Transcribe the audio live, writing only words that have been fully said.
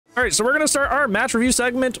All right, so we're gonna start our match review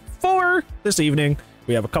segment for this evening.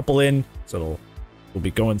 We have a couple in, so we'll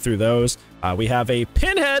be going through those. We have a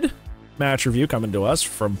Pinhead match review coming to us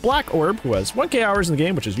from BlckOrb, who has 1K hours in the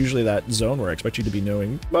game, which is usually that zone where I expect you to be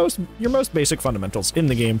knowing your most basic fundamentals in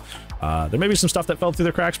the game. There may be some stuff that fell through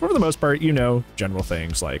the cracks, but for the most part, you know general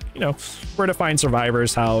things like, you know, where to find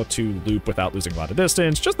survivors, how to loop without losing a lot of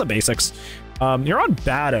distance, just the basics. You're on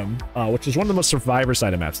Batum, which is one of the most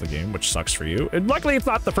survivor-sided maps in the game, which sucks for you. And luckily, it's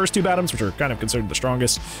not the first two Batums, which are kind of considered the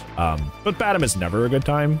strongest. But Batum is never a good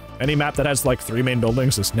time. Any map that has like 3 main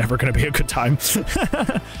buildings is never going to be a good time.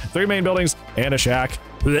 3 main buildings and a shack.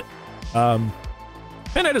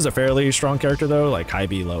 Pinhead is a fairly strong character though, like high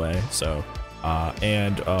B, low A. So,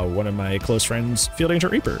 and one of my close friends,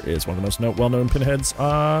 FieldAgentReaper, is one of the most well-known Pinheads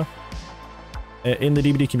in the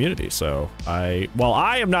DBD community. So while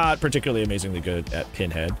I am not particularly amazingly good at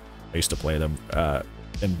Pinhead, I used to play them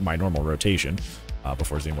in my normal rotation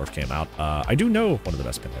before Xenomorph came out. I do know one of the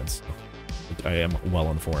best Pinheads. I am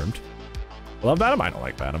well informed. I love Batum. I don't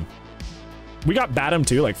like Batum. We got Batum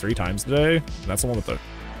too like 3 times today. And that's the one with the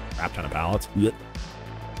crap ton of pallets. Blech.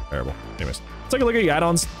 Terrible. Anyways, let's take a look at your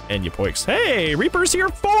add-ons and your points. Hey, Reaper's here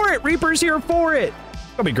for it. Reaper's here for it.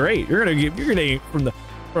 That'll be great. You're gonna get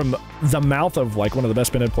from the mouth of like one of the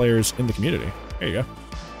best Pinhead players in the community. There you go.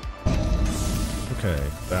 Okay,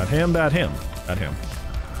 bad ham, bad ham, bad ham.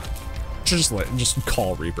 Just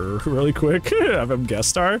call Reaper really quick. Have him guest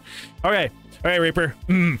star. Okay, Reaper.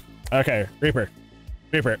 Okay, Reaper.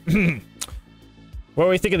 What do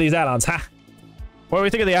we think of these add-ons, huh? What do we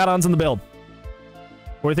think of the add-ons in the build?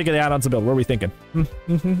 What do we think of the add-ons in the build? What are we thinking?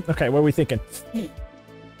 Okay, what are we thinking?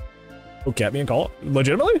 Oh, cat me and call it.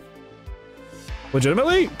 Legitimately?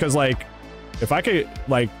 Because, like, if I could,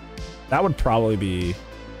 like, that would probably be...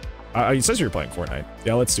 it says you're playing Fortnite.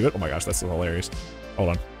 Yeah, let's do it. Oh my gosh, that's hilarious. Hold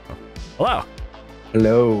on. Oh. Hello.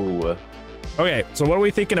 Hello. Okay, so what are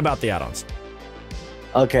we thinking about the add-ons?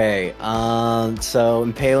 Okay, so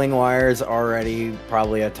Impaling Wire is already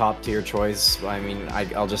probably a top tier choice. I mean,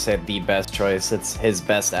 I'll just say the best choice. It's his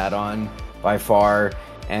best add-on by far.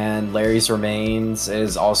 And Larry's Remains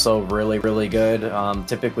is also really, really good.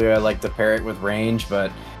 Typically, I like to pair it with range,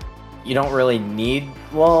 but you don't really need...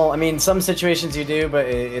 Well, I mean, some situations you do, but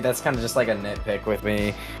that's kind of just like a nitpick with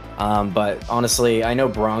me. But honestly, I know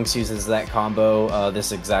Bronx uses that combo,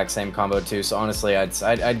 this exact same combo too. So honestly,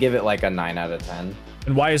 I'd give it like a 9 out of 10.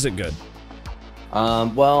 And why is it good?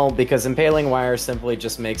 Well, because Impaling Wire simply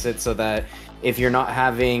just makes it so that if you're not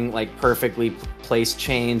having like perfectly placed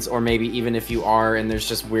chains, or maybe even if you are and there's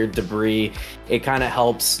just weird debris, it kind of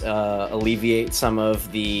helps alleviate some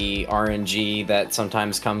of the RNG that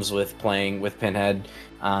sometimes comes with playing with Pinhead.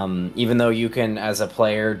 Even though you can, as a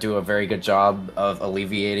player, do a very good job of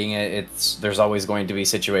alleviating it, there's always going to be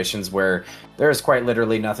situations where there's quite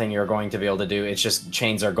literally nothing you're going to be able to do. It's just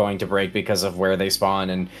chains are going to break because of where they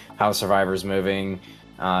spawn and how Survivor's moving,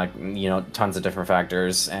 you know, tons of different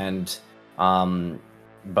factors. And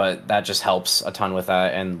but that just helps a ton with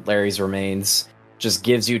that. And Larry's Remains just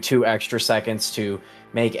gives you 2 extra seconds to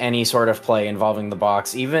make any sort of play involving the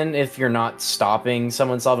box, even if you're not stopping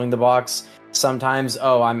someone solving the box. Sometimes,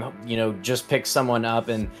 just pick someone up,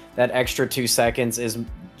 and that extra 2 seconds is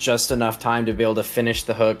just enough time to be able to finish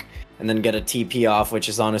the hook and then get a TP off, which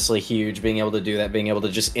is honestly huge. Being able to do that, being able to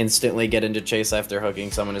just instantly get into chase after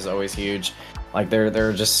hooking someone is always huge. Like, there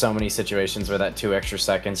are just so many situations where that 2 extra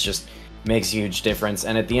seconds just makes a huge difference.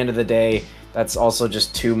 And at the end of the day, that's also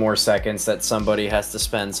just 2 more seconds that somebody has to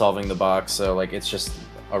spend solving the box. So, like, it's just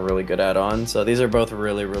a really good add-on. So these are both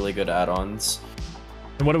really, really good add-ons.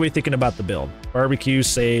 And what are we thinking about the build? Barbecue,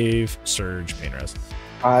 save, surge, pain res.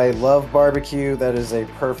 I love barbecue. That is a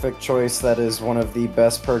perfect choice. That is one of the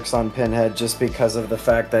best perks on Pinhead, just because of the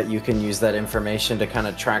fact that you can use that information to kind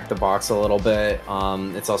of track the box a little bit.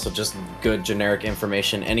 It's also just good generic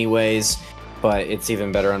information anyways, but it's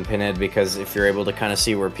even better on Pinhead because if you're able to kind of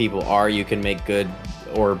see where people are, you can make good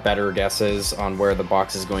or better guesses on where the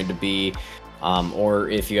box is going to be. Or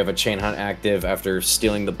if you have a chain hunt active after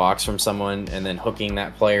stealing the box from someone and then hooking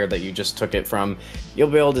that player that you just took it from,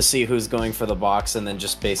 you'll be able to see who's going for the box and then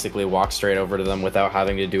just basically walk straight over to them without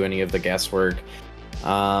having to do any of the guesswork.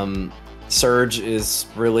 Surge is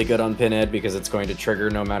really good on Pinhead because it's going to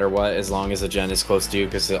trigger no matter what, as long as a gen is close to you,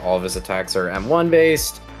 because all of his attacks are M1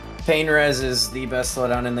 based. Pain res is the best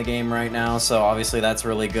slowdown in the game right now, so obviously that's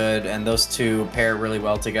really good, and those two pair really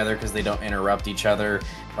well together because they don't interrupt each other.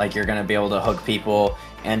 Like, you're going to be able to hook people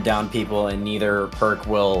and down people, and neither perk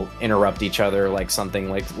will interrupt each other, like something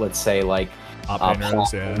like, let's say, like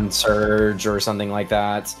Surge or something like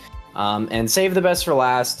that. And save the best for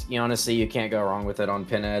last. Honestly, you can't go wrong with it on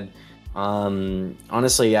Pinhead.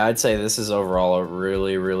 Honestly, yeah, I'd say this is overall a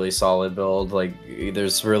really, really solid build. Like,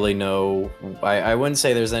 there's really no, I wouldn't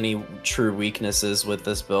say there's any true weaknesses with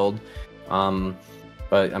this build.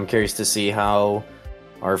 But I'm curious to see how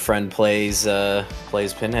our friend plays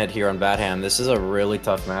Pinhead here on Batham. This is a really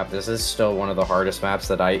tough map. This is still one of the hardest maps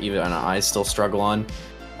that I still struggle on,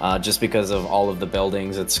 just because of all of the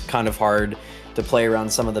buildings. It's kind of hard to play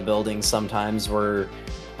around some of the buildings sometimes where.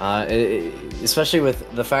 Especially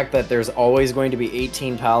with the fact that there's always going to be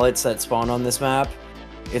 18 pallets that spawn on this map,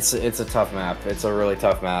 it's a tough map. It's a really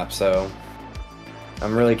tough map, so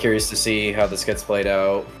I'm really curious to see how this gets played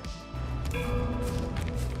out.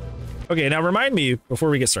 Okay, now remind me before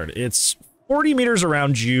we get started. It's 40 meters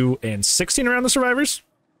around you and 16 around the survivors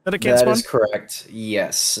that it can't spawn? That is correct.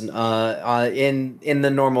 Yes. In the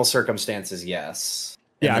normal circumstances, yes.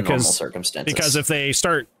 Yeah, because if they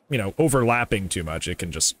start, overlapping too much, it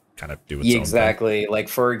can just kind of do its own thing. Like,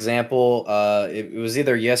 for example, it was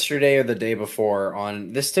either yesterday or the day before.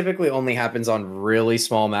 This typically only happens on really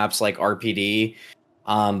small maps like RPD,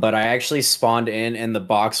 but I actually spawned in and the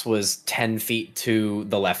box was 10 feet to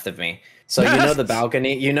the left of me. So the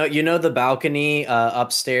balcony, the balcony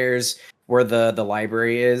upstairs where the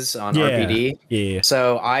library is on RPD. Yeah.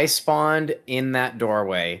 So I spawned in that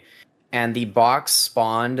doorway. And the box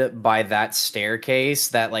spawned by that staircase,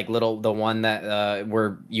 that the one that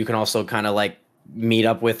where you can also kind of meet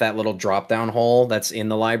up with that little drop down hole that's in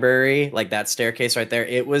the library, like that staircase right there.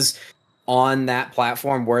 It was on that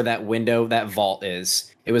platform where that window, that vault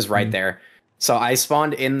is. It was right there. So I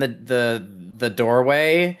spawned in the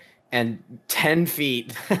doorway, and 10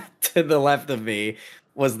 feet to the left of me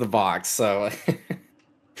was the box. So.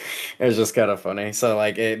 It was just kind of funny. So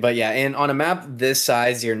but yeah, and on a map this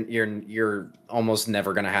size, you're almost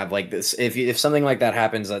never gonna have this. If something like that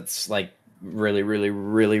happens, that's really, really,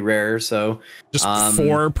 really rare. So just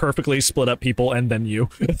 4 perfectly split up people and then you.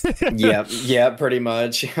 yeah, pretty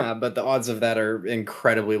much. Yeah, but the odds of that are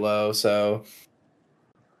incredibly low. So.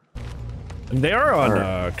 And they are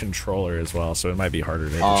on controller as well, so it might be harder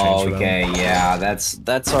to change for them. Okay, yeah,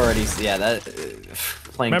 that's already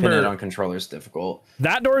playing Pinhead on controller is difficult.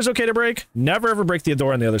 That door is okay to break. Never ever break the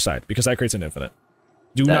door on the other side because that creates an infinite.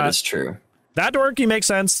 That is true. That door can make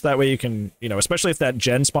sense. That way you can, especially if that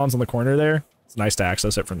gen spawns on the corner there, it's nice to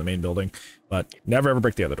access it from the main building. But never ever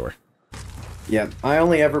break the other door. Yeah, I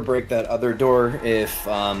only ever break that other door if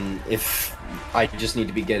I just need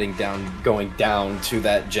to be going down to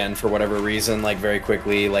that gen for whatever reason, very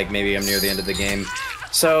quickly, maybe I'm near the end of the game.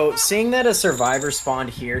 So, seeing that a survivor spawned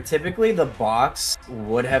here, typically the box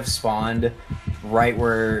would have spawned right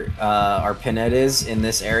where our Pinhead is in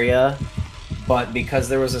this area, but because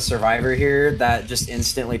there was a survivor here, that just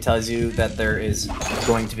instantly tells you that there is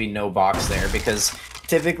going to be no box there, because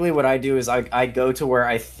typically what I do is I go to where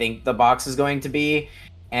I think the box is going to be,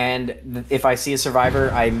 and if I see a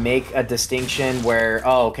survivor, I make a distinction where,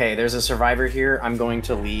 oh, okay, there's a survivor here, I'm going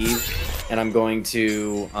to leave, and I'm going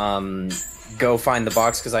to go find the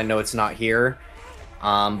box because I know it's not here.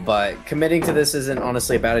 But committing to this isn't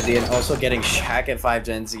honestly a bad idea, and also getting Shaq at 5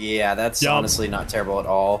 gens, yeah, that's honestly not terrible at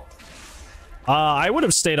all. I would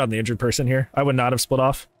have stayed on the injured person here. I would not have split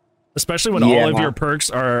off. Especially when all of your perks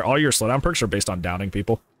all your slowdown perks are based on downing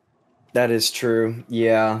people. That is true.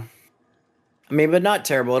 Yeah. I mean, but not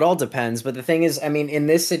terrible. It all depends. But the thing is, I mean, in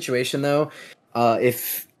this situation though,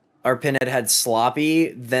 if our Pinhead had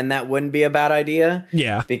Sloppy, then that wouldn't be a bad idea.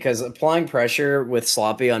 Yeah. Because applying pressure with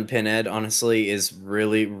Sloppy on Pinhead, honestly, is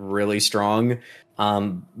really, really strong.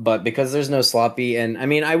 But because there's no Sloppy, and I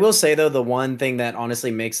mean, I will say though, the one thing that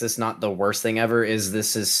honestly makes this not the worst thing ever is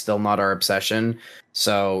this is still not our obsession.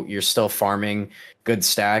 So you're still farming good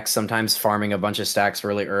stacks. Sometimes farming a bunch of stacks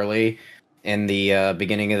really early in the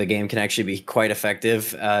beginning of the game can actually be quite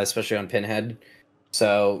effective, especially on Pinhead.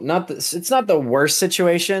 So it's not the worst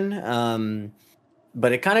situation,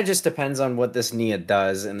 but it kind of just depends on what this Nia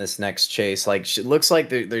does in this next chase. It looks like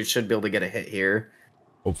they should be able to get a hit here.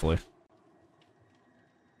 Hopefully.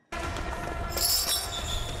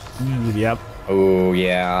 Yep. Oh,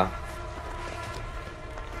 yeah.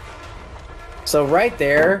 So right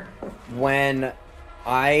there, when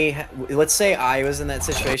let's say I was in that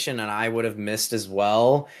situation and I would have missed as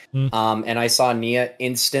well, and I saw Nia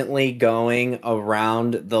instantly going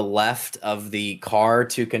around the left of the car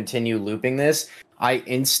to continue looping this, I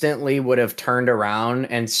instantly would have turned around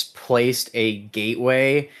and placed a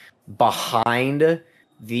gateway behind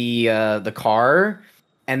the car,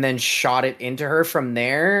 and then shot it into her from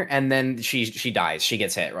there, and then she dies. She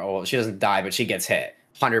gets hit. Well, she doesn't die, but she gets hit.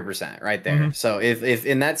 100% right there. So if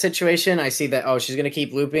in that situation I see that, oh, she's gonna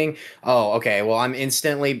keep looping, oh, okay, well, I'm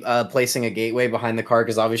instantly placing a gateway behind the car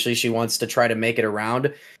because obviously she wants to try to make it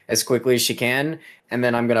around as quickly as she can, and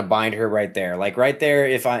then I'm gonna bind her right there, like right there.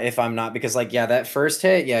 If I'm not, because like, yeah, that first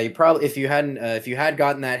hit, yeah, you probably, if you had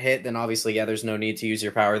gotten that hit, then obviously, yeah, there's no need to use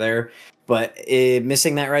your power there. But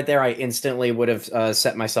missing that right there, I instantly would have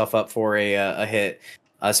set myself up for a hit.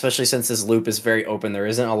 Especially since this loop is very open, there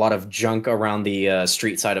isn't a lot of junk around the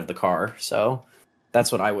street side of the car, so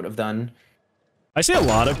that's what I would have done. I see a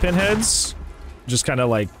lot of Pinheads just kind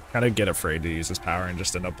of get afraid to use his power and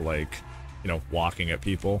just end up like, you know, walking at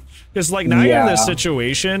people. Because like now you're in this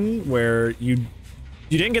situation where you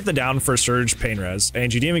didn't get the down for Surge Pain Res,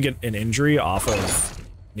 and you didn't even get an injury off of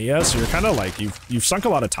Nia, so you're kind of like, you've sunk a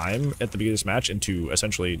lot of time at the beginning of this match into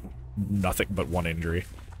essentially nothing but one injury.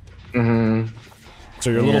 So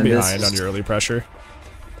you're a little behind on your early pressure.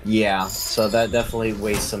 Yeah, so that definitely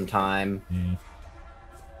wastes some time.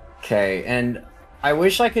 Okay, and I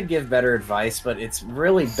wish I could give better advice, but it's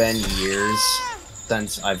really been years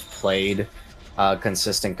since I've played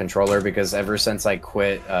consistent controller, because ever since I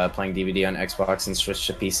quit playing DVD on Xbox and switched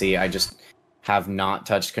to PC, I just have not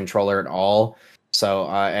touched controller at all. So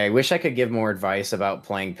I wish I could give more advice about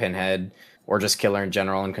playing Pinhead or just Killer in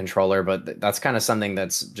general in controller, but that's kind of something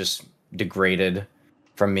that's just degraded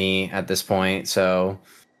from me at this point. So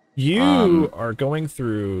you are going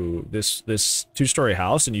through this two-story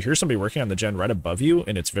house and you hear somebody working on the gen right above you,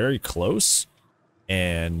 and it's very close,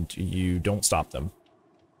 and you don't stop them.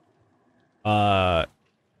 At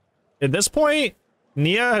this point,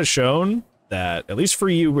 Nia has shown that, at least for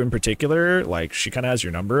you in particular, like, she kind of has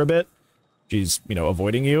your number a bit. She's, you know,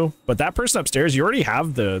 avoiding you. But that person upstairs, you already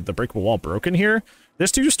have the breakable wall broken here.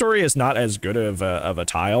 This two-story is not as good of a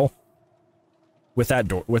tile with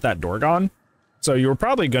that door gone. So you're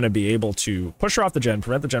probably going to be able to push her off the gen,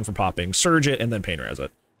 prevent the gen from popping, surge it, and then pain res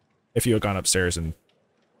it. If you had gone upstairs and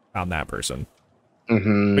found that person.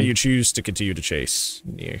 But you choose to continue to chase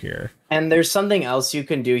Nia here. And there's something else you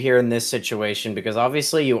can do here in this situation, because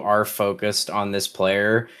obviously you are focused on this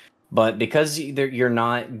player, but because you're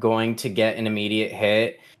not going to get an immediate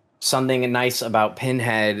hit, something nice about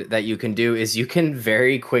Pinhead that you can do is you can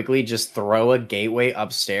very quickly just throw a gateway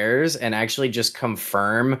upstairs and actually just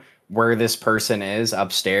confirm where this person is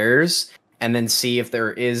upstairs, and then see if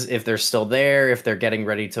they're still there, if they're getting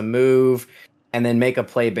ready to move, and then make a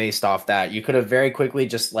play based off that. You could have very quickly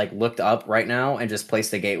just like looked up right now and just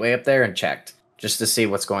placed a gateway up there and checked just to see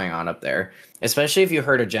what's going on up there, especially if you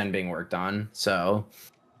heard a gen being worked on. So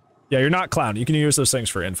yeah, you're not Clown. You can use those things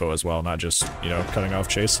for info as well, not just, you know, cutting off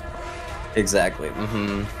chase. Exactly.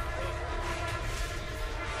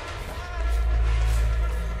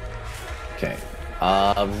 Okay.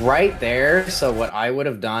 Right there. So what I would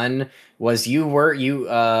have done was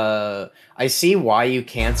I see why you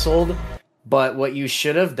canceled, but what you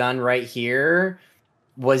should have done right here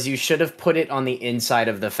was you should have put it on the inside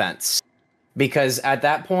of the fence. Because at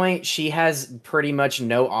that point, she has pretty much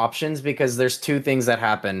no options, because there's two things that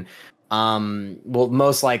happen. Will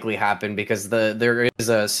most likely happen, because there is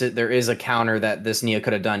a counter that this Nia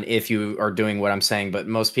could have done if you are doing what I'm saying, but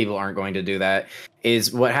most people aren't going to do that.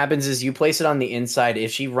 Is what happens is you place it on the inside.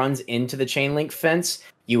 If she runs into the chain link fence,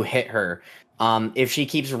 you hit her. If she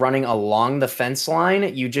keeps running along the fence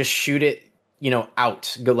line, you just shoot it, you know,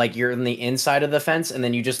 out. Go like you're in the inside of the fence, and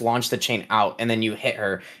then you just launch the chain out, and then you hit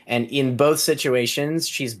her. And in both situations,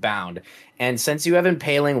 she's bound. And since you have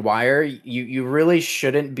impaling wire, you really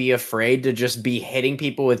shouldn't be afraid to just be hitting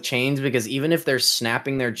people with chains, because even if they're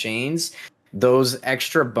snapping their chains, those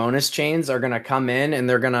extra bonus chains are going to come in, and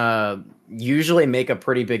they're going to usually make a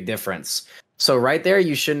pretty big difference. So right there,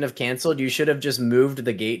 you shouldn't have canceled. You should have just moved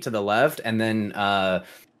the gate to the left, and then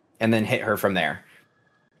hit her from there.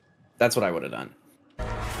 That's what I would have done.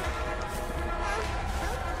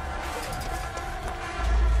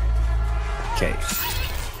 Okay.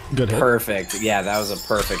 Good hit. Perfect. Yeah, that was a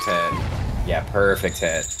perfect hit. Yeah, perfect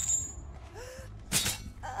hit.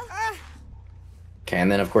 Okay,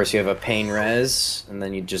 and then of course you have a pain res, and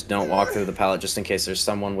then you just don't walk through the pallet just in case there's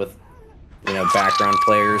someone with, you know, background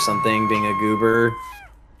player or something being a goober.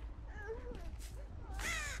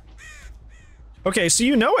 Okay, so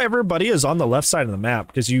you know everybody is on the left side of the map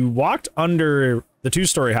because you walked under the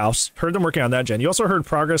two-story house, heard them working on that gen. You also heard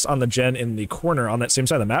progress on the gen in the corner on that same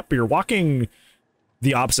side of the map, but you're walking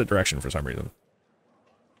the opposite direction for some reason.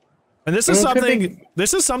 And this is something.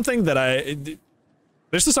 This is something that I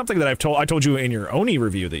told you in your Oni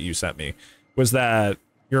review that you sent me, was that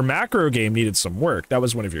your macro game needed some work. That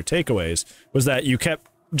was one of your takeaways. Was that you kept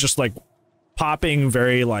just like popping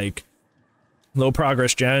very like low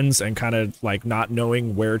progress gens and kind of like not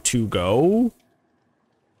knowing where to go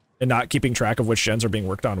and not keeping track of which gens are being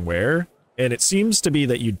worked on where. And it seems to be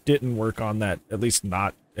that you didn't work on that, at least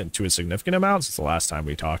not into a significant amount since the last time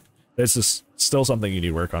we talked. This is still something you need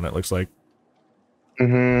to work on, it looks like.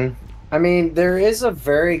 I mean, there is a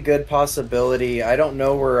very good possibility. I don't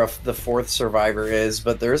know where the fourth survivor is,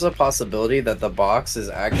 but there's a possibility that the box is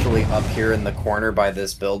actually up here in the corner by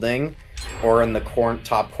this building, or in the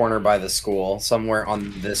top corner by the school, somewhere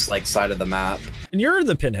on this like side of the map. And you're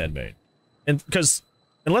the Pinhead main, and because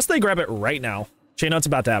unless they grab it right now, Chainhunt's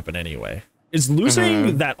about to happen anyway. Is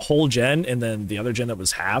losing that whole gen and then the other gen that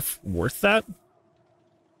was half worth that?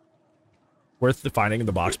 Worth the finding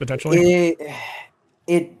the box potentially?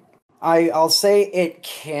 I'll say it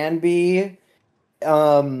can be,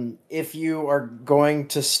 if you are going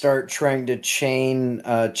to start trying to chain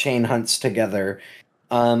hunts together.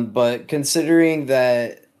 But considering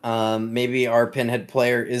that maybe our Pinhead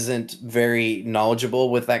player isn't very knowledgeable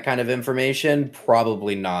with that kind of information,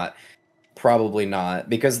 probably not. Probably not,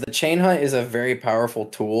 because the chain hunt is a very powerful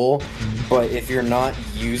tool, but if you're not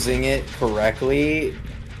using it correctly,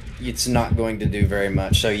 it's not going to do very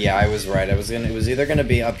much. So yeah, I was right. It was either gonna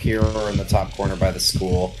be up here or in the top corner by the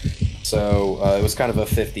school. So it was kind of a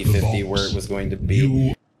 50-50 where it was going to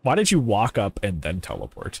be. Why did you walk up and then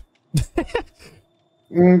teleport?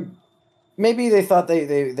 Maybe they thought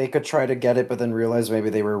they could try to get it, but then realized maybe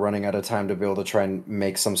they were running out of time to be able to try and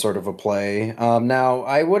make some sort of a play. Now,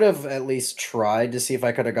 I would have at least tried to see if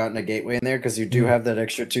I could have gotten a gateway in there, because you do have that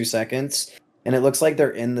extra 2 seconds. And it looks like they're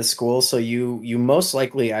in the school, so you most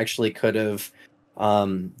likely actually could have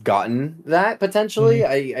gotten that, potentially.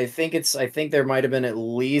 I think there might have been at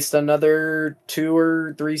least another 2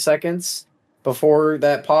 or 3 seconds before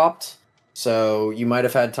that popped. So you might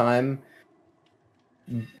have had time.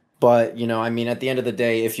 But, you know, I mean, at the end of the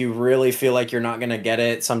day, if you really feel like you're not going to get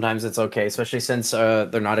it, sometimes it's okay, especially since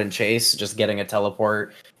they're not in chase. Just getting a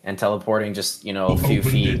teleport and teleporting just, you know, a few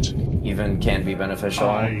feet even can be beneficial.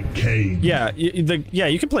 Yeah,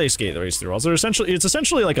 you can play skate the race through walls. It's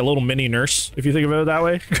essentially like a little mini nurse, if you think of it that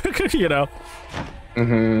way. You know?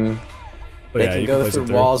 They can go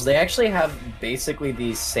through walls. They actually have basically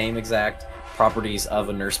the same exact properties of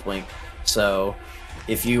a nurse blink. So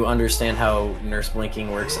if you understand how nurse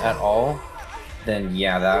blinking works at all, then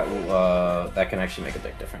yeah, that can actually make a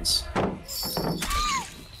big difference.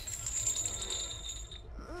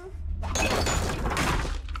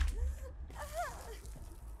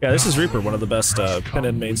 Yeah, this is Reaper, one of the best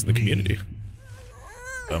Pinhead mains in the community.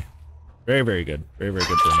 So, very, very good. Very, very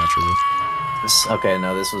good for a match review. Okay,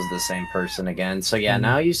 no, this was the same person again. So yeah,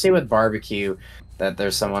 now you see with Barbecue that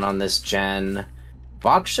there's someone on this gen.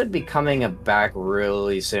 Box should be coming back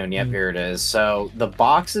really soon. Yep, here it is. So the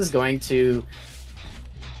box is going to...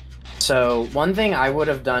 So one thing I would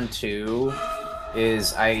have done too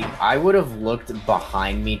is I would have looked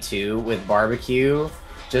behind me too with Barbecue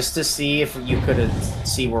just to see if you could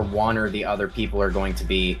see where one or the other people are going to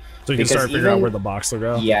be. So you can start figuring out where the box will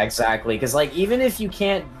go? Yeah, exactly. Because like even if you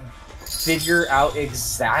can't figure out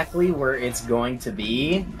exactly where it's going to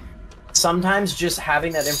be, sometimes just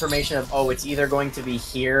having that information of, oh, it's either going to be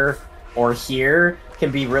here or here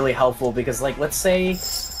can be really helpful, because like let's say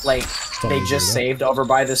like they just saved over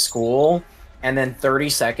by the school and then 30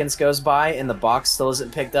 seconds goes by and the box still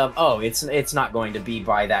isn't picked up. Oh, it's not going to be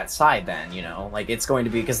by that side then, you know, like it's going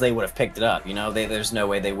to be because they would have picked it up, you know. There's no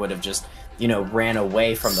way they would have just, you know, ran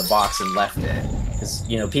away from the box and left it, because,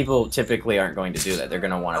 you know, people typically aren't going to do that. They're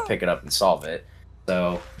going to want to pick it up and solve it.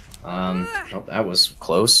 So oh, that was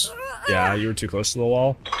close. Yeah, you were too close to the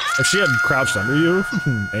wall. If she had crouched under you,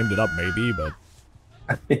 aimed it up maybe, but...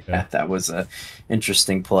 Yeah, that was a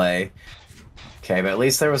interesting play. Okay, but at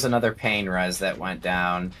least there was another pain res that went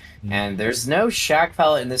down. And there's no shack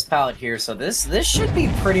pallet in this pallet here, so this should be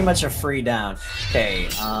pretty much a free down. Okay,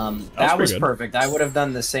 that was perfect. I would have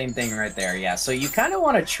done the same thing right there. Yeah, so you kind of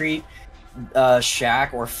want to treat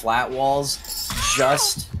shack or flat walls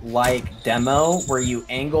just like demo, where you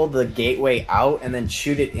angle the gateway out and then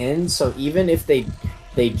shoot it in. So even if they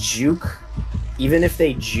juke,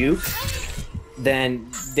 then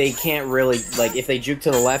they can't really, like, if they juke to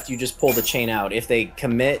the left, you just pull the chain out. If they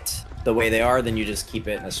commit the way they are, then you just keep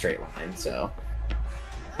it in a straight line. So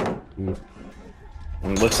it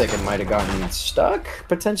looks like it might have gotten stuck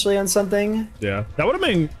potentially on something. Yeah, that would have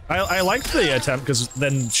been... I liked the attempt, because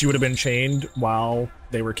then she would have been chained while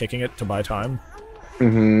they were kicking it to buy time.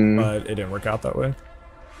 But it didn't work out that way.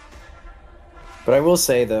 But I will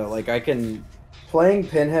say though, like, playing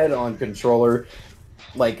Pinhead on controller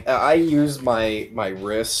like I use my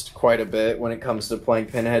wrist quite a bit when it comes to playing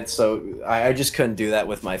Pinhead, so I just couldn't do that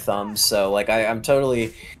with my thumbs. So like I'm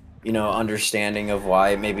totally, you know, understanding of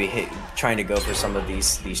why maybe trying to go for some of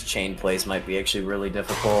these chain plays might be actually really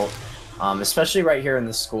difficult, especially right here in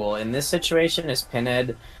the school. In this situation, as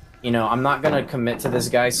Pinhead, you know, I'm not gonna commit to this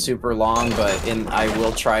guy super long, but I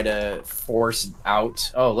will try to force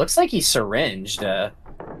out. Oh, looks like he syringed.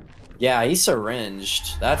 Yeah, he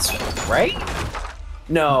syringed. That's right.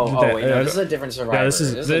 No, oh wait, no, this is a different survivor. Yeah, this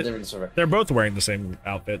is a different survivor. They're both wearing the same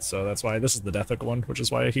outfits, so that's why this is the Deathic one, which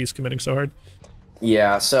is why he's committing so hard.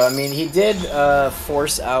 Yeah, so I mean, he did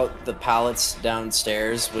force out the pallets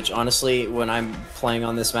downstairs, which honestly, when I'm playing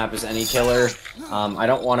on this map as any killer, I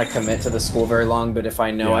don't want to commit to the school very long, but if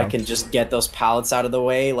I know I can just get those pallets out of the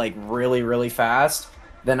way, like, really, really fast,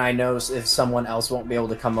 then I know if someone else won't be able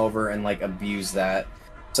to come over and, like, abuse that.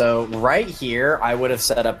 So right here, I would have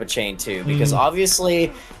set up a chain too, because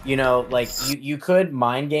obviously, you know, like you could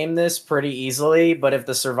mind game this pretty easily, but if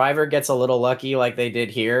the survivor gets a little lucky like they did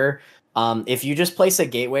here, if you just place a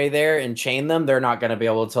gateway there and chain them, they're not going to be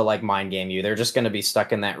able to like mind game you. They're just going to be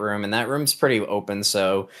stuck in that room, and that room's pretty open,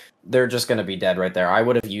 so they're just going to be dead right there. I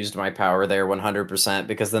would have used my power there 100%,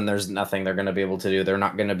 because then there's nothing they're going to be able to do. They're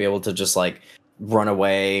not going to be able to just like run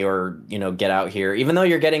away or, you know, get out here. Even though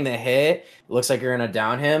you're getting the hit, it looks like you're gonna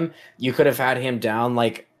down him. You could have had him down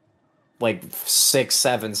like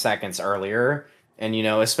 6-7 seconds earlier. And, you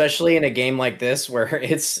know, especially in a game like this where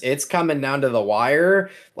it's coming down to the wire,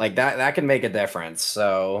 like that can make a difference.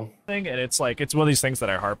 So and it's like, it's one of these things that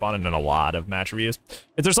I harp on in a lot of match reviews.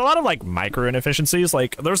 There's a lot of like micro inefficiencies.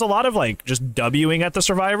 Like there's a lot of like just Wing at the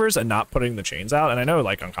survivors and not putting the chains out. And I know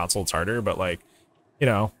like on console it's harder, but like, you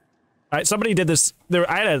know, somebody did this.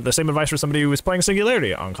 I had the same advice for somebody who was playing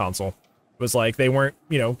Singularity on console. It was like they weren't,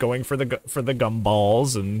 you know, going for the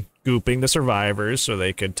gumballs and gooping the survivors so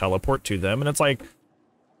they could teleport to them. And it's like,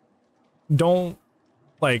 don't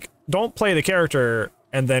play the character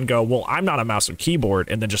and then go, well, I'm not a mouse and keyboard,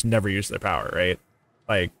 and then just never use their power, right?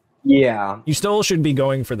 Like, yeah, you still should be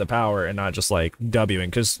going for the power and not just like Wing,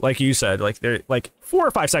 because like you said, like they're like 4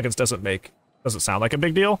 or 5 seconds doesn't sound like a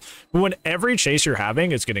big deal, but when every chase you're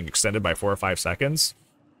having is getting extended by 4 or 5 seconds,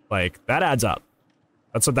 like that adds up.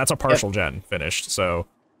 That's a partial gen finished. So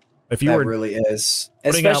if you were really is,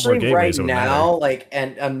 especially right now, like,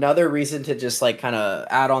 and another reason to just like kind of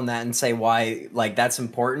add on that and say why like that's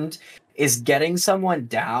important is getting someone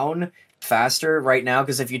down faster right now.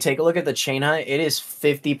 Because if you take a look at the chain hunt, it is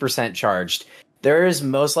 50% charged. There is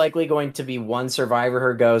most likely going to be one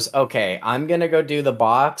survivor who goes, okay, I'm going to go do the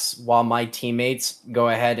box while my teammates go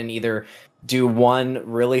ahead and either do one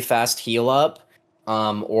really fast heal up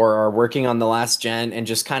or are working on the last gen and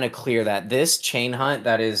just kind of clear that. This chain hunt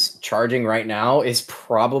that is charging right now is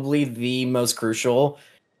probably the most crucial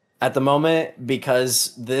at the moment,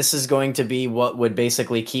 because this is going to be what would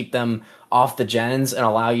basically keep them off the gens and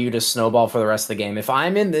allow you to snowball for the rest of the game. If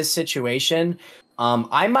I'm in this situation,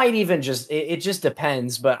 I might even just, it just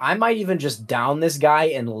depends, but I might even just down this guy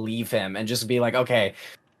and leave him and just be like, okay,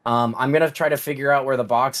 I'm going to try to figure out where the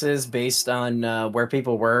box is based on where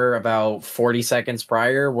people were about 40 seconds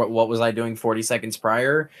prior. What was I doing 40 seconds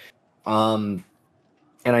prior?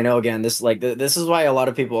 And I know, again, this is why a lot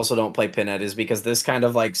of people also don't play Pinhead, is because this kind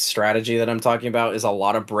of like strategy that I'm talking about is a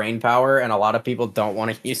lot of brain power, and a lot of people don't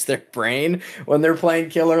want to use their brain when they're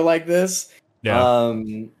playing killer like this. Yeah.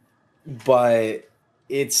 But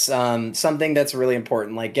it's something that's really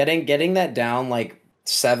important, like getting that down like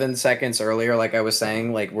 7 seconds earlier, like I was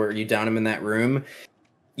saying, like where you down him in that room,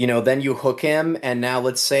 you know, then you hook him, and now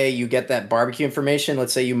let's say you get that barbecue information.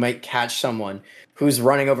 Let's say you might catch someone who's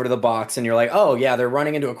running over to the box, and you're like, oh yeah, they're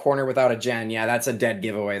running into a corner without a gen. Yeah, that's a dead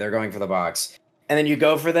giveaway. They're going for the box. And then you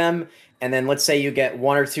go for them, and then let's say you get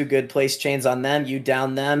 1 or 2 good place chains on them, you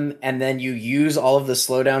down them, and then you use all of the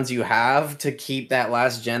slowdowns you have to keep that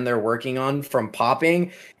last gen they're working on from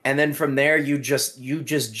popping. And then from there, you just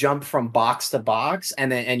jump from box to box,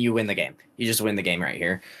 and you win the game. You just win the game right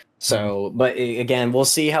here. So, but again, we'll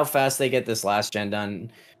see how fast they get this last gen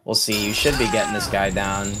done. We'll see. You should be getting this guy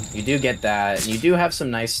down. You do get that. You do have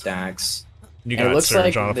some nice stacks. You got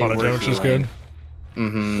Surge on Apology, which is good.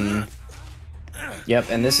 Mm-hmm. Yep,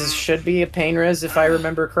 and this should be a pain res if I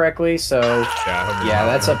remember correctly. So yeah,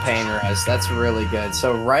 that's a pain res. That's really good.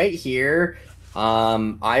 So right here,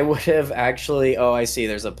 I would have actually. Oh, I see.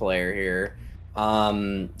 There's a player here.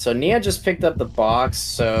 So Nia just picked up the box.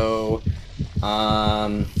 So,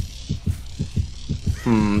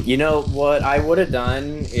 you know what I would have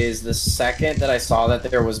done is the second that I saw that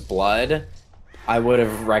there was blood, I would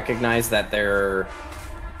have recognized that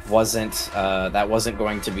wasn't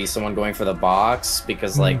going to be someone going for the box,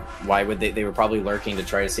 because like why would they were probably lurking to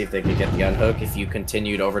try to see if they could get the unhook if you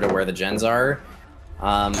continued over to where the gens are.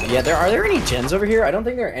 Yeah, are there any gens over here? I don't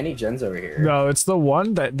think there are any gens over here. No, it's the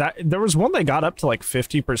one that there was one that got up to like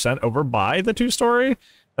 50% over by the 2-story.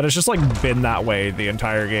 That has just like been that way the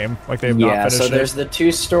entire game. Like they've not finished so there's the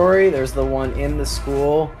 2-story, there's the one in the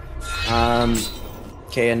school.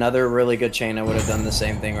 Okay, another really good chain. I would have done the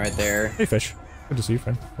same thing right there. Hey Fish, good to see you,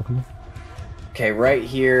 friend. Welcome. Okay, right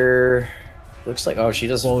here looks like, oh, she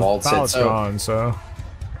just vaults it. So gone, so. Alright,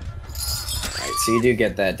 so you do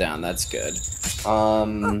get that down. That's good.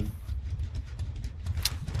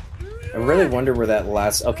 I really wonder where that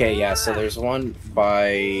last... Okay, yeah, so there's one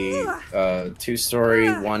by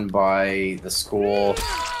 2-story, one by the school,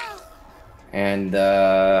 and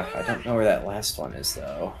I don't know where that last one is,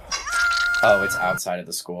 though. Oh, it's outside of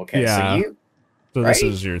the school. Okay, yeah. So you... So this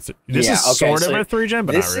is your... This is sort of a 3-gen,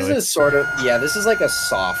 but not really. This is a sort of... Yeah, this is like a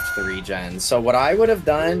soft 3-gen. So what I would have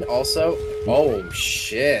done also... Oh,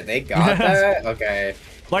 shit, they got that? Okay.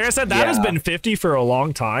 Like I said, that has been 50 for a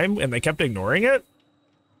long time, and they kept ignoring it.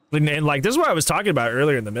 And like, this is what I was talking about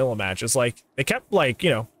earlier in the middle match. It's like, they kept like, you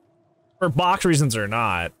know, for box reasons or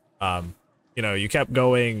not, you know, you kept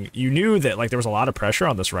going, you knew that like there was a lot of pressure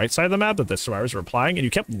on this right side of the map that the survivors were applying, and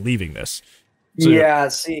you kept leaving this. So, yeah,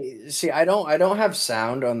 see, I don't have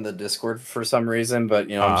sound on the Discord for some reason, but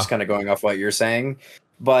you know, I'm just kind of going off what you're saying.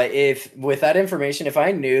 But if with that information, if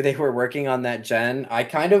I knew they were working on that gen, I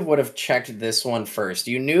kind of would have checked this one first.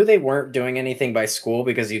 You knew they weren't doing anything by school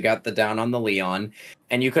because you got the down on the Leon,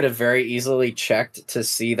 and you could have very easily checked to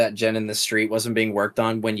see that gen in the street wasn't being worked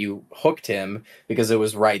on when you hooked him, because it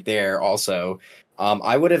was right there also.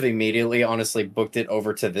 I would have immediately, honestly, booked it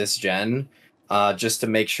over to this gen, just to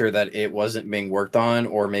make sure that it wasn't being worked on,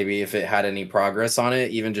 or maybe if it had any progress on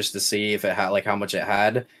it, even just to see if it had, like, how much it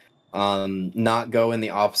had. Not go in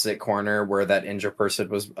the opposite corner where that injured person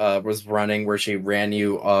was running, where she ran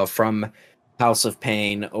you from House of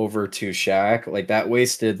Pain over to Shack. Like, that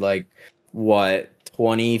wasted like what,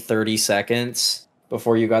 20-30 seconds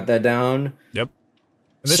before you got that down. Yep.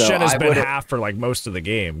 And this gen has been half for like most of the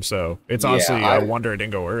game, so it's honestly a wonder it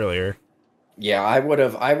didn't go earlier. Yeah, I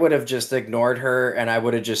would have just ignored her, and I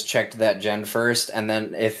would have just checked that gen first, and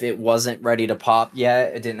then if it wasn't ready to pop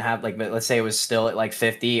yet, it didn't have, like, let's say it was still at like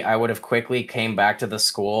 50, I would have quickly came back to the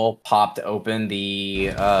school, popped open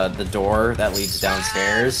the door that leads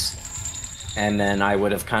downstairs, and then I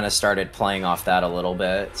would have kind of started playing off that a little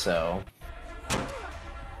bit. So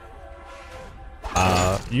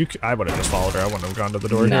I would have just followed her. I wouldn't have gone to the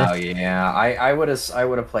door no, here. Yeah, I would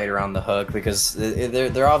have played around the hook, because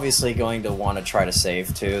they're obviously going to want to try to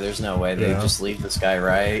save too. There's no way they just leave this guy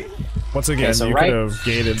right. Once again, so you could have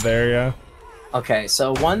gated there, yeah. Okay,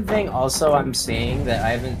 so one thing also I'm seeing that I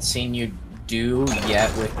haven't seen you do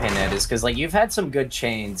yet with Pinhead is, because like you've had some good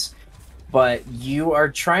chains, but you're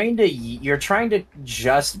trying to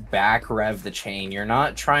just back rev the chain. You're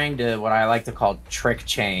not trying to, what I like to call, trick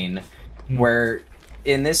chain, where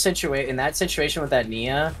in that situation with that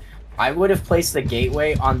Nia, I would have placed the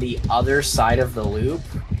gateway on the other side of the loop,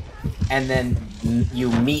 and then you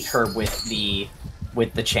meet her with the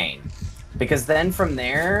chain, because then from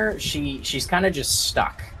there she's kind of just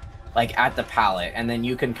stuck like at the pallet, and then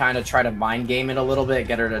you can kind of try to mind game it a little bit,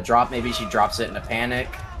 get her to drop. Maybe she drops it in a panic.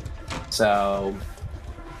 So,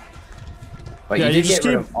 but yeah, you did get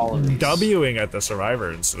rid of all of these. Wing at the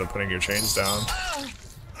survivor instead of putting your chains down.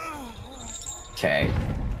 Okay.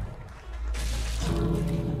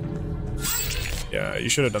 Yeah, you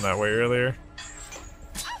should have done that way earlier.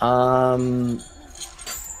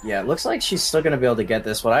 Yeah, it looks like she's still gonna be able to get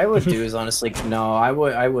this. What I would do is, honestly, no, I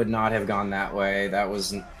would not have gone that way. That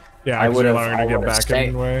wasn't. Yeah, I would have to get back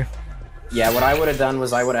anyway. Yeah, what I would have done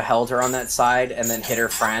was I would have held her on that side and then hit her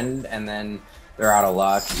friend, and then they're out of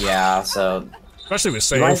luck. Yeah, so especially with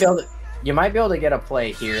save. You might be able to get a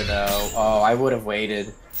play here though. Oh, I would have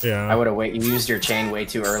waited. Yeah. I would have waited. You used your chain way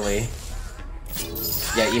too early.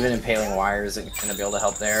 Yeah, even impaling wire isn't gonna be able to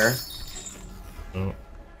help there. Oh.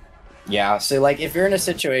 Yeah, so like if you're in a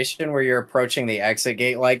situation where you're approaching the exit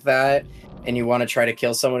gate like that, and you want to try to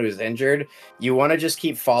kill someone who's injured, you want to just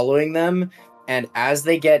keep following them, and as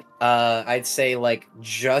they get, I'd say like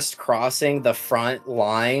just crossing the front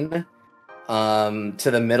line, to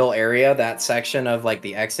the middle area, that section of like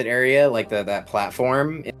the exit area, like that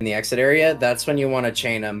platform in the exit area, that's when you want to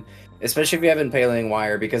chain them, especially if you have impaling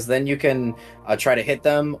wire, because then you can try to hit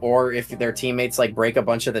them, or if their teammates like break a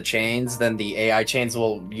bunch of the chains, then the AI chains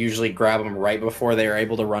will usually grab them right before they are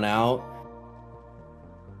able to run out.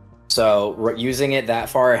 So using it that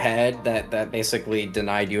far ahead, that basically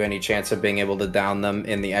denied you any chance of being able to down them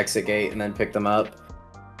in the exit gate and then pick them up.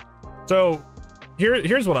 So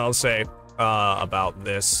here's what I'll say about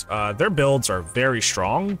this. Their builds are very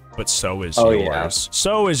strong, but so is yours. Yeah.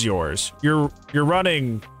 So is yours. You're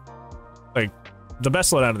running like the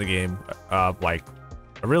best slowdown in the game, like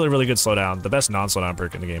a really, really good slowdown, the best non-slowdown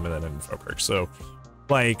perk in the game, and then an info perk. So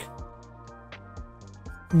like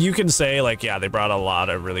you can say like, yeah, they brought a lot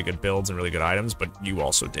of really good builds and really good items, but you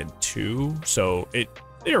also did too. So it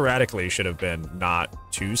theoretically should have been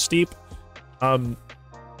not too steep.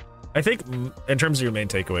 I think in terms of your main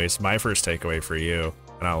takeaways, my first takeaway for you,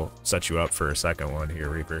 and I'll set you up for a second one here,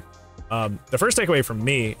 Reaper. The first takeaway from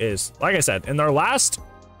me is, like I said, in our last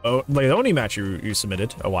the Oni match you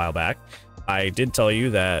submitted a while back, I did tell you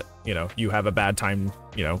that, you know, you have a bad time,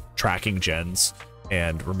 you know, tracking gens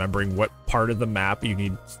and remembering what part of the map you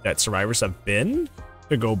need that survivors have been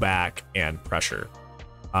to go back and pressure.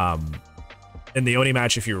 In the Oni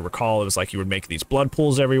match, if you recall, it was like you would make these blood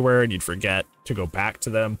pools everywhere and you'd forget to go back to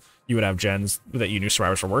them. You would have gens that you knew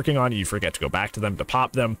survivors were working on, you'd forget to go back to them to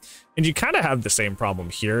pop them. And you kind of have the same problem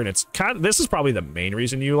here, and it's kind of, this is probably the main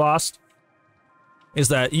reason you lost, is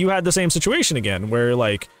that you had the same situation again, where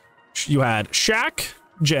like you had Shack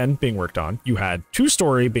gen being worked on, you had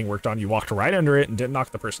 2-story being worked on, you walked right under it and didn't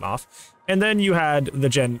knock the person off, and then you had the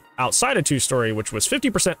gen outside of 2-story, which was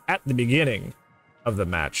 50% at the beginning of the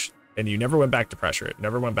match, and you never went back to pressure it,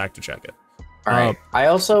 never went back to check it. All right. I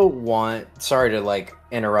also want, sorry to like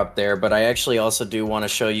interrupt there, but I actually also do want to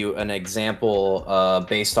show you an example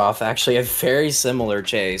based off actually a very similar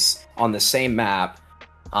chase on the same map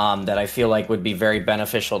that I feel like would be very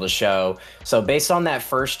beneficial to show. So based on that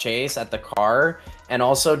first chase at the car, and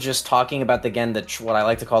also just talking about, again, what I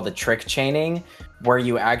like to call the trick chaining, where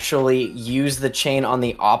you actually use the chain on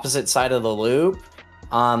the opposite side of the loop.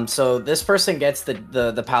 So this person gets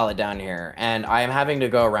the pallet down here, and I am having to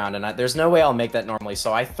go around, and there's no way I'll make that normally.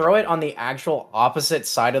 So I throw it on the actual opposite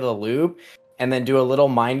side of the loop, and then do a little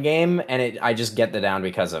mind game, and I just get the down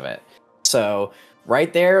because of it. So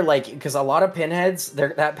right there, like, because a lot of pinheads,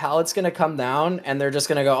 that pallet's gonna come down, and they're just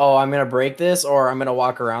gonna go, oh, I'm gonna break this, or I'm gonna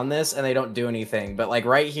walk around this, and they don't do anything. But like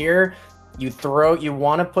right here, you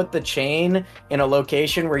want to put the chain in a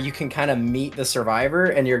location where you can kind of meet the survivor,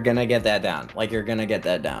 and you're gonna get that down. Like, you're gonna get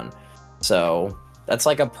that down. So that's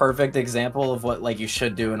like a perfect example of what like you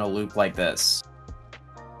should do in a loop like this.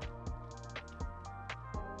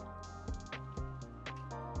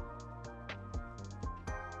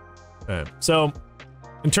 So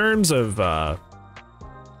in terms of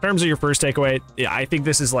your first takeaway, yeah, I think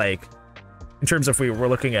this is like, in terms of we're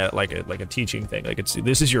looking at like a teaching thing, like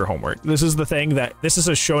this is your homework. This is the thing that this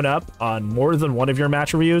has shown up on more than one of your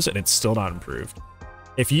match reviews, and it's still not improved.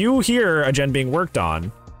 If you hear a gen being worked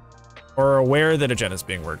on, or are aware that a gen is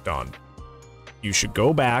being worked on, you should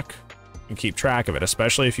go back and keep track of it,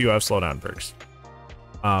 especially if you have slowdown perks.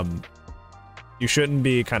 You shouldn't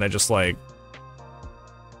be kind of just like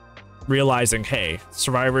realizing, hey,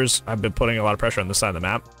 survivors have been putting a lot of pressure on this side of the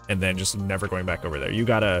map, and then just never going back over there. You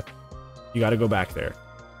gotta go back there,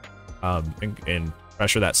 and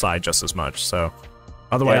pressure that side just as much. So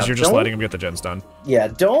otherwise, you're just letting them get the gens done. Yeah,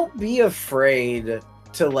 don't be afraid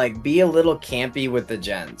to like be a little campy with the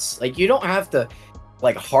gens. Like, you don't have to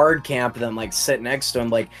like hard camp them, like sit next to them,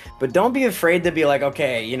 like, but don't be afraid to be like,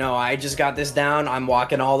 okay, you know, I just got this down, I'm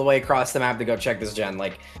walking all the way across the map to go check this gen.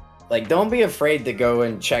 Like don't be afraid to go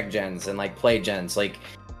and check gens and like play gens. Like,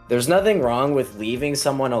 there's nothing wrong with leaving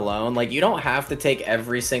someone alone. Like, you don't have to take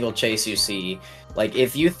every single chase you see. Like,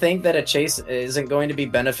 if you think that a chase isn't going to be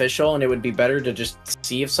beneficial and it would be better to just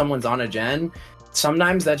see if someone's on a gen,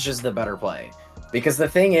 sometimes that's just the better play. Because the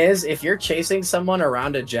thing is, if you're chasing someone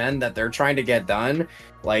around a gen that they're trying to get done,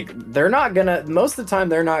 like, they're not gonna, most of the time,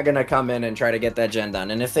 they're not gonna come in and try to get that gen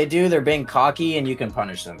done. And if they do, they're being cocky, and you can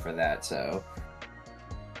punish them for that, so.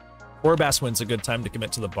 Orbass, when's a good time to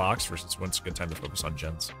commit to the box versus when's a good time to focus on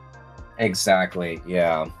gens? Exactly,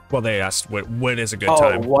 yeah. Well, they asked what is a good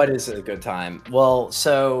time? What is a good time? Well,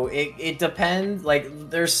 so it depends. Like,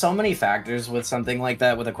 there's so many factors with something like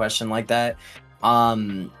that, with a question like that.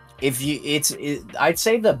 I'd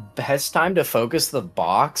say the best time to focus the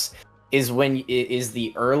box is when it is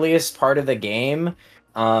the earliest part of the game,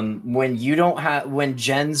 when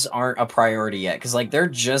gens aren't a priority yet, because like they're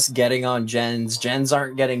just getting on gens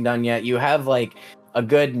aren't getting done yet. You have like a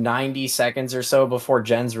good 90 seconds or so before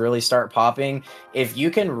gens really start popping. If you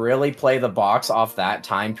can really play the box off that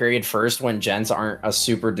time period first, when gens aren't a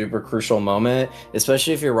super duper crucial moment,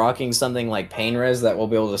 especially if you're rocking something like pain res that will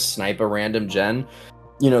be able to snipe a random gen,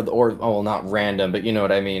 you know, or well, not random, but you know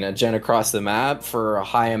what I mean, a gen across the map for a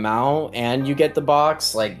high amount, and you get the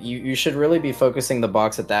box, like you should really be focusing the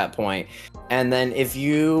box at that point. And then if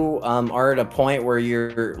you are at a point where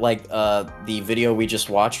you're like the video we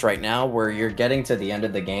just watched right now, where you're getting to the end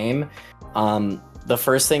of the game, the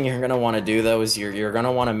first thing you're going to want to do though is you're going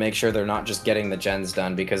to want to make sure they're not just getting the gens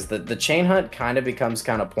done, because the chain hunt kind of becomes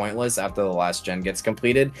kind of pointless after the last gen gets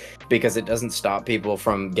completed, because it doesn't stop people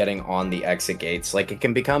from getting on the exit gates. Like, it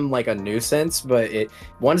can become like a nuisance, but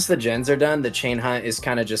once the gens are done, the chain hunt is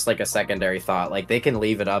kind of just like a secondary thought. Like, they can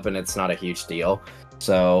leave it up and it's not a huge deal.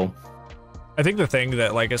 So I think the thing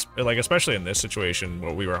that like especially in this situation,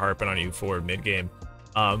 what we were harping on you for mid game,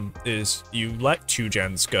 is you let 2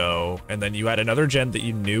 gens go, and then you had another gen that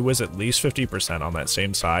you knew was at least 50% on that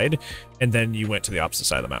same side, and then you went to the opposite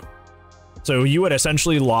side of the map. So you had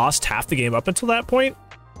essentially lost half the game up until that point,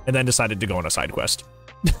 and then decided to go on a side quest.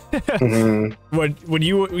 When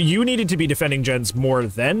you needed to be defending gens more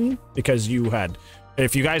then, because you had,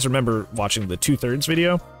 if you guys remember watching the 2/3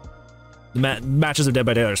 video, the matches of Dead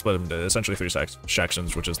by Daylight are split into essentially 3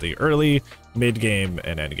 sections, which is the early, mid game,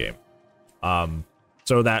 and end game.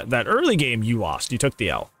 So that early game you lost, you took the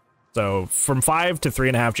L. So from 5 to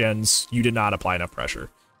 3.5 gens, you did not apply enough pressure.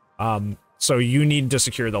 So you need to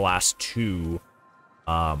secure the last 2.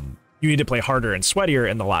 You need to play harder and sweatier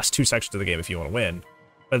in the last 2 sections of the game if you want to win.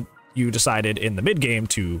 But you decided in the mid game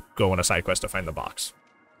to go on a side quest to find the box.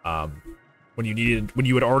 When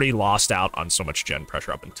you had already lost out on so much gen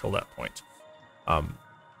pressure up until that point.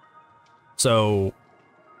 So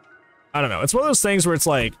I don't know. It's one of those things where it's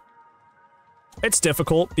like, it's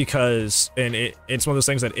difficult because, and it's one of those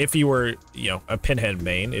things that if you were, you know, a Pinhead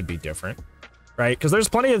main, it'd be different, right? Because there's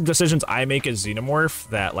plenty of decisions I make as Xenomorph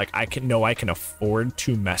that like I can afford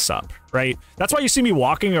to mess up, right? That's why you see me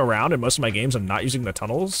walking around in most of my games and not using the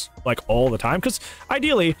tunnels like all the time. Because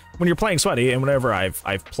ideally, when you're playing sweaty, and whenever I've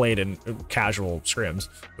played in casual scrims,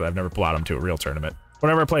 but I've never brought them to a real tournament.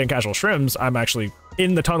 Whenever I play in casual scrims, I'm actually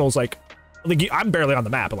in the tunnels like I'm barely on the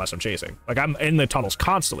map unless I'm chasing. Like, I'm in the tunnels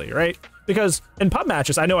constantly, right? Because in pub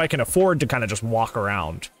matches, I know I can afford to kind of just walk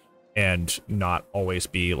around and not always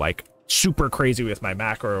be like super crazy with my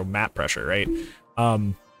macro map pressure, right?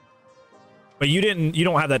 But you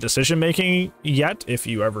don't have that decision making yet. If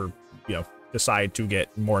you ever, you know, decide to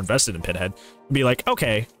get more invested in Pinhead, be like,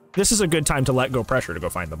 okay, this is a good time to let go pressure to go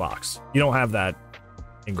find the box. You don't have that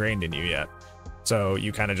ingrained in you yet. So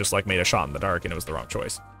you kind of just like made a shot in the dark and it was the wrong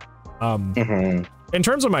choice. In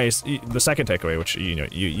terms of the second takeaway, which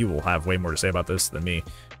you will have way more to say about this than me.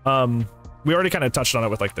 We already kind of touched on it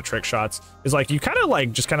with like the trick shots. Is like you kind of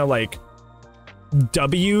like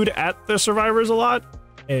W'd at the survivors a lot,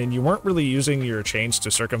 and you weren't really using your chains to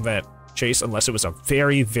circumvent chase unless it was a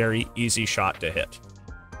very, very easy shot to hit.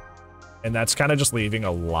 And that's kind of just leaving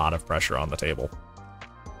a lot of pressure on the table.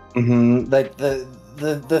 Like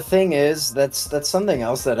the thing is, that's something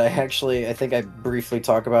else that I think I briefly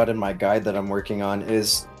talk about in my guide that I'm working on,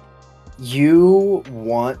 is you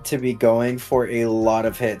want to be going for a lot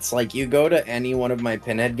of hits. Like, you go to any one of my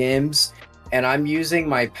Pinhead games and I'm using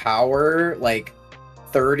my power like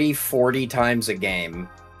 30-40 times a game,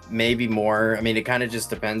 maybe more. I mean, it kind of just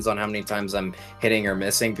depends on how many times I'm hitting or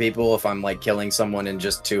missing people. If I'm like killing someone in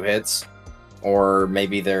just 2 hits, or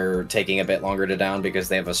maybe they're taking a bit longer to down because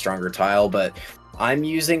they have a stronger tile. But I'm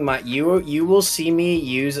using my, you will see me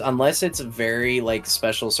use, unless it's a very like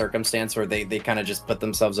special circumstance where they kind of just put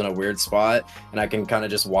themselves in a weird spot and I can kind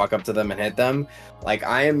of just walk up to them and hit them. Like,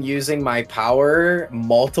 I am using my power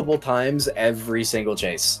multiple times every single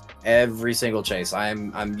chase.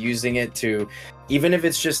 I'm using it to, even if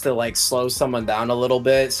it's just to like slow someone down a little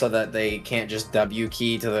bit so that they can't just W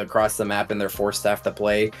key to across the map and they're forced to have to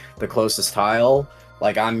play the closest tile.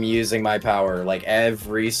 Like, I'm using my power like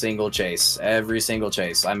every single chase.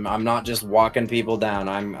 I'm not just walking people down.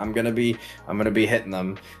 I'm gonna be hitting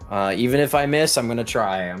them. Even if I miss, I'm gonna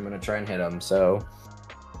try and hit them. So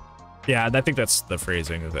yeah, I think that's the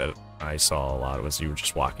phrasing that I saw a lot, was you were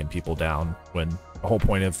just walking people down, when the whole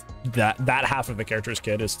point of that half of the character's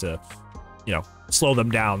kit is to, you know, slow them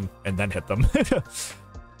down and then hit them.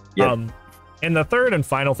 Yeah. And the third and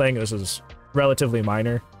final thing, this is relatively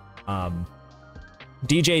minor.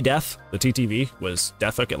 DJ Death, the TTV, was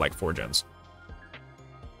Death Hook at like 4 gens.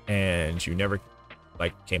 And you never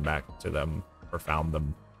like came back to them or found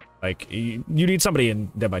them. Like, you need somebody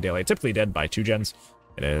in Dead by Daylight, typically dead by 2 gens.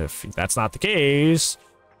 And if that's not the case,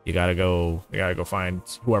 you gotta go find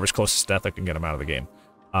whoever's closest to Death Hook and get them out of the game.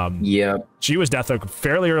 Yeah. She was Death Hook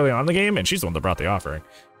fairly early on in the game, and she's the one that brought the offering.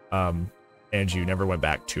 and you never went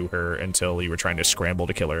back to her until you were trying to scramble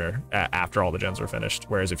to kill her after all the gens were finished.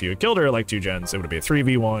 Whereas if you had killed her like 2 gens, it would be a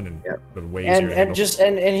 3v1 and Yep. it would be way easier to handle.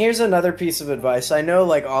 And here's another piece of advice. I know,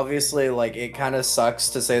 like, obviously, like, it kind of sucks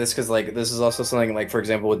to say this because, like, this is also something, like, for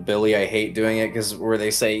example, with Billy, I hate doing it because where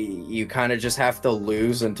they say you kind of just have to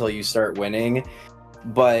lose until you start winning.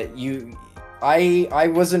 But I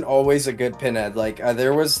wasn't always a good Pinhead. Like,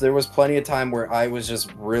 there was plenty of time where I was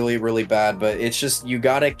just really, really bad. But it's just, you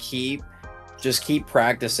gotta keep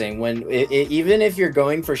practicing. When even if you're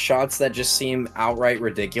going for shots that just seem outright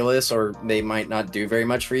ridiculous or they might not do very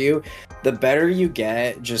much for you, the better you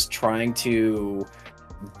get just trying to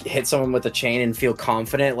hit someone with a chain and feel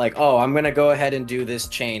confident, like, oh, I'm gonna go ahead and do this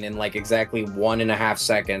chain in like exactly 1.5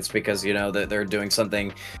 seconds because, you know, that they're doing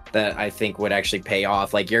something that I think would actually pay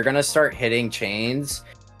off. Like, you're gonna start hitting chains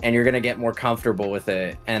and you're going to get more comfortable with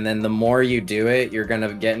it. And then the more you do it, you're going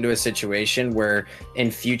to get into a situation where in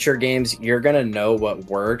future games, you're going to know what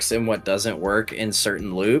works and what doesn't work in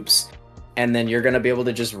certain loops. And then you're going to be able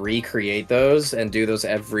to just recreate those and do those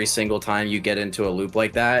every single time you get into a loop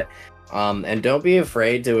like that. And don't be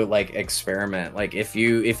afraid to like experiment. Like if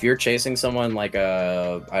you're chasing someone like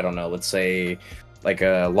I don't know, let's say like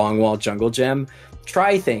a long wall jungle gem,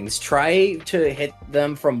 try things. Try to hit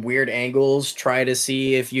them from weird angles. Try to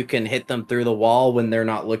see if you can hit them through the wall when they're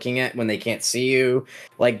not looking at, when they can't see you.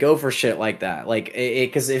 Like, go for shit like that. Like,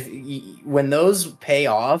 because when those pay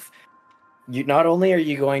off, you not only are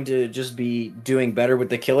you going to just be doing better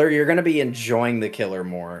with the killer, you're going to be enjoying the killer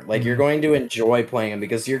more. Like, you're going to enjoy playing him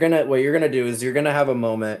because what you're going to do is you're going to have a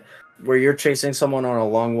moment where you're chasing someone on a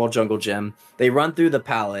long wall jungle gem. They run through the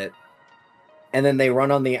pallet. And then they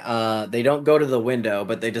run on the, they don't go to the window,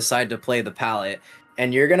 but they decide to play the pallet.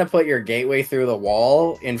 And you're going to put your gateway through the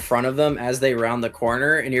wall in front of them as they round the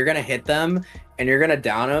corner. And you're going to hit them and you're going to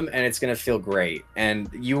down them. And it's going to feel great. And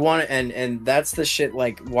you want to, and that's the shit,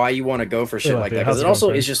 like, why you want to go for shit like that. Because it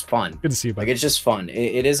also is just fun. Good to see you, buddy. Like, it's just fun.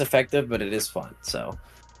 It is effective, but it is fun. So.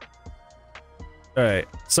 All right.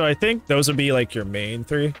 So I think those would be like your main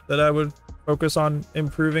 3 that I would focus on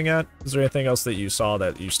improving at. Is there anything else that you saw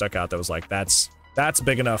that you stuck out that was like, that's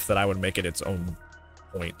big enough that I would make it its own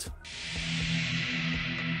point?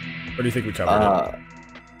 Or do you think we covered it?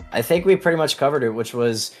 I think we pretty much covered it, which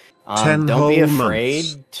was don't be afraid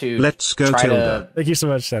to Let's go try to thank you so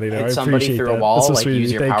much, Teddy. hit somebody through a wall. So like,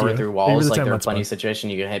 use your power through walls. Like, there are plenty fun. of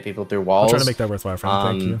situations you can hit people through walls. I'm trying to make that worthwhile for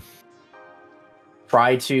me. Thank you.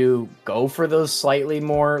 Try to go for those slightly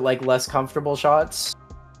more, like, less comfortable shots.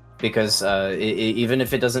 Because even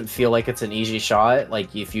if it doesn't feel like it's an easy shot,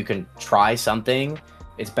 like, if you can try something,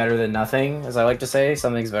 it's better than nothing, as I like to say.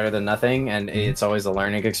 Something's better than nothing, and it's always a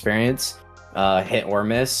learning experience, hit or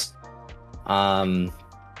miss. And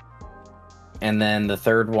then the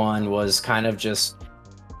third one was kind of just,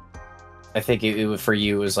 I think it for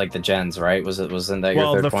you was like the gens, right? Wasn't that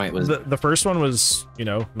your third point? Was the first one was, you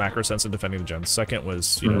know, macro sense and defending the gens. Second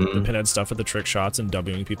was, you know, the Pinhead stuff with the trick shots and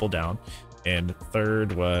Wing people down. And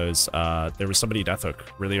third was there was somebody death hook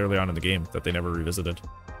really early on in the game that they never revisited.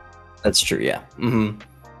 That's true, yeah.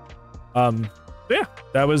 Yeah,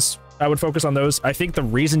 that was, I would focus on those. I think the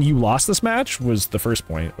reason you lost this match was the first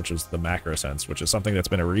point, which is the macro sense, which is something that's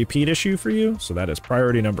been a repeat issue for you. So that is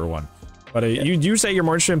priority number 1. But you do say you're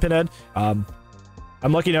more interested in Pinhead. I'm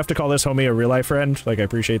lucky enough to call this homie a real life friend. Like, I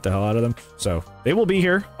appreciate the hell out of them. So they will be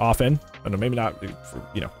here often. I don't know, maybe not,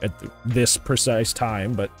 you know, at this precise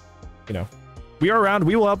time, but, you know, we are around.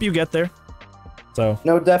 We will help you get there. So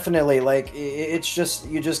no, definitely. Like, it's just,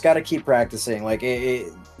 you just got to keep practicing. Like,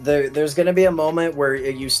 there's going to be a moment where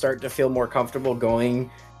you start to feel more comfortable going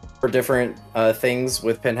for different things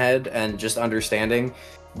with Pinhead and just understanding.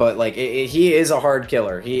 But like, he is a hard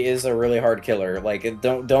killer. He is a really hard killer. Like,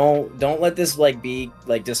 don't let this like be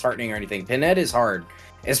like disheartening or anything. Pinhead is hard,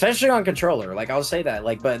 especially on controller. Like, I'll say that.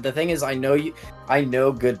 Like, but the thing is, I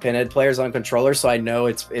know good Pinhead players on controller, so I know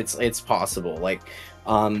it's possible. Like,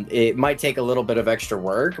 it might take a little bit of extra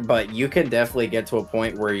work, but you can definitely get to a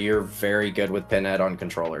point where you're very good with Pinhead on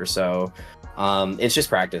controller. So it's just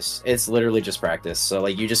practice. It's literally just practice. So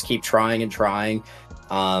like, you just keep trying and trying,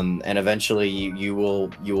 and eventually you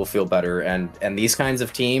will feel better. And these kinds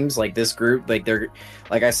of teams, like this group, like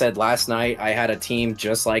like I said last night, I had a team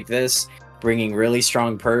just like this, bringing really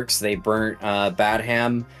strong perks. They burnt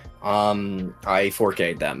Badham. I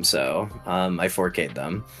 4K'd them, so I 4K'd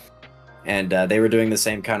them. And they were doing the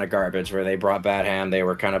same kind of garbage where they brought Badham. They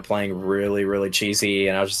were kind of playing really, really cheesy.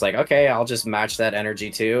 And I was just like, okay, I'll just match that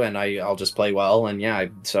energy too. And I'll just play well. And yeah,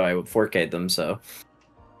 so I 4K'd them. So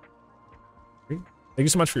thank you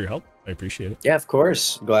so much for your help. I appreciate it. yeah, of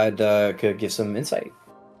course. Glad could give some insight.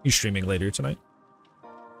 You streaming later tonight?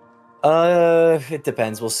 It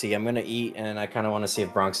depends. We'll see. I'm gonna eat, and I kind of want to see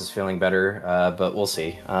if Bronx is feeling better. But we'll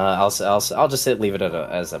see. I'll just leave it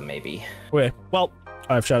as a maybe. Okay. Well,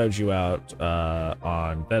 I've shouted you out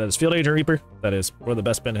on that is FieldAgentReaper. That is one of the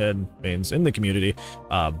best Pinhead mains in the community.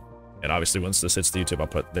 And obviously, once this hits the YouTube, I'll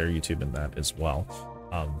put their YouTube in that as well.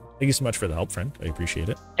 Thank you so much for the help, friend. I appreciate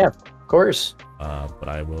it. Yeah, of course. But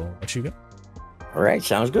I will let you go. All right,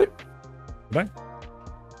 sounds good. Goodbye.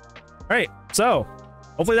 All right, so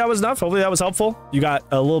hopefully that was enough. Hopefully that was helpful. You got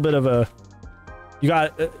a little bit of a... You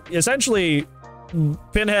got essentially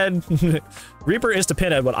Pinhead... Reaper is to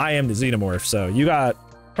Pinhead what I am to Xenomorph, so you got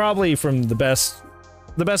probably from the best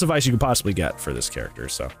advice you could possibly get for this character,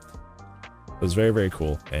 so... It was very, very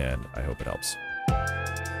cool, and I hope it helps.